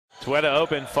Twetta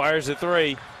open, fires a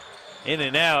three. In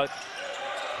and out.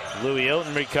 Louis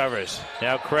Hilton recovers.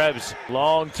 Now Krebs,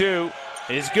 long two,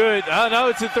 is good. Oh no,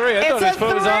 it's a three. I thought his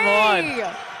foot was on the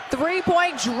line.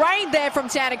 3-point drain there from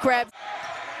Tanner Krebs.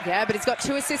 Yeah, but he's got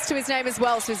 2 assists to his name as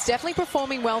well, so he's definitely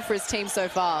performing well for his team so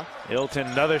far. Hilton,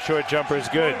 another short jumper is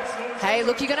good. Hey,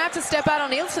 look, you're going to have to step out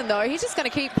on Hilton, though. He's just going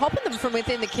to keep popping them from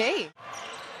within the key.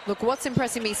 Look, what's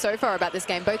impressing me so far about this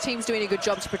game, both teams doing a good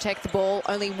job to protect the ball.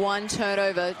 Only 1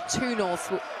 turnover, 2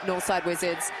 Northside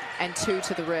Wizards, and 2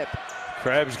 to the rip.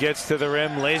 Krebs gets to the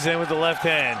rim, lays in with the left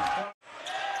hand.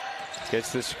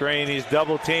 Gets the screen, he's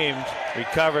double teamed,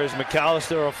 recovers.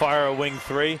 McAllister will fire a wing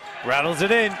three, rattles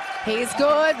it in. He's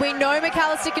good. We know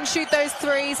McAllister can shoot those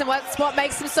threes, and that's what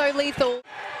makes him so lethal.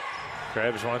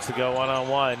 Krebs wants to go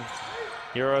one-on-one.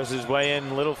 Euros his way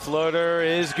in, little floater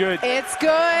is good. It's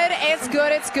good, it's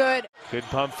good, it's good. Good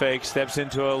pump fake, steps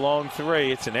into a long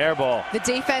three. It's an air ball. The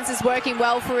defense is working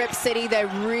well for Rip City. They're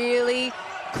really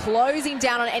closing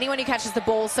down on anyone who catches the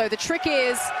ball. So the trick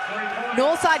is,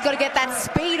 Northside got to get that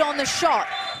speed on the shot.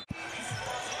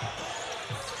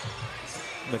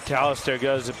 McAllister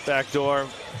goes to back door.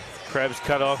 Krebs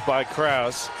cut off by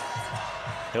Krause.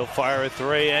 He'll fire a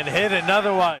three and hit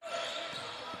another one.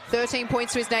 13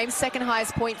 points to his name, second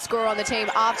highest point scorer on the team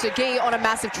after Guy on a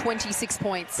massive 26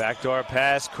 points. Backdoor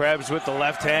pass, Krebs with the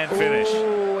left hand finish.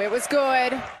 Ooh, it was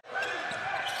good.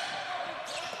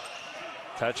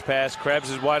 Touch pass, Krebs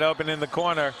is wide open in the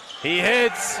corner. He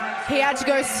hits. He had to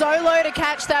go so low to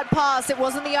catch that pass. It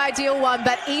wasn't the ideal one,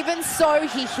 but even so,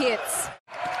 he hits.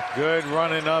 Good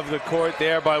running of the court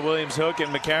there by Williams Hook,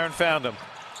 and McCarron found him.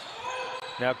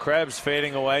 Now Krebs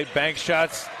fading away, bank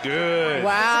shots, good.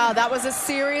 Wow, that was a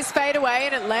serious fadeaway,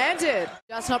 and it landed.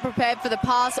 Just not prepared for the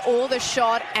pass or the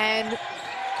shot, and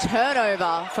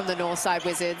turnover from the Northside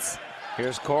Wizards.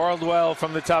 Here's Caldwell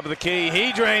from the top of the key.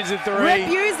 He drains the three. Rip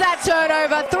used that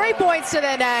turnover, 3 points to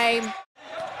their name.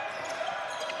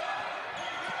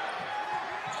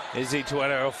 Izzy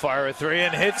Twetta will fire a three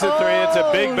and hits a three. It's a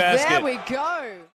big basket. There we go.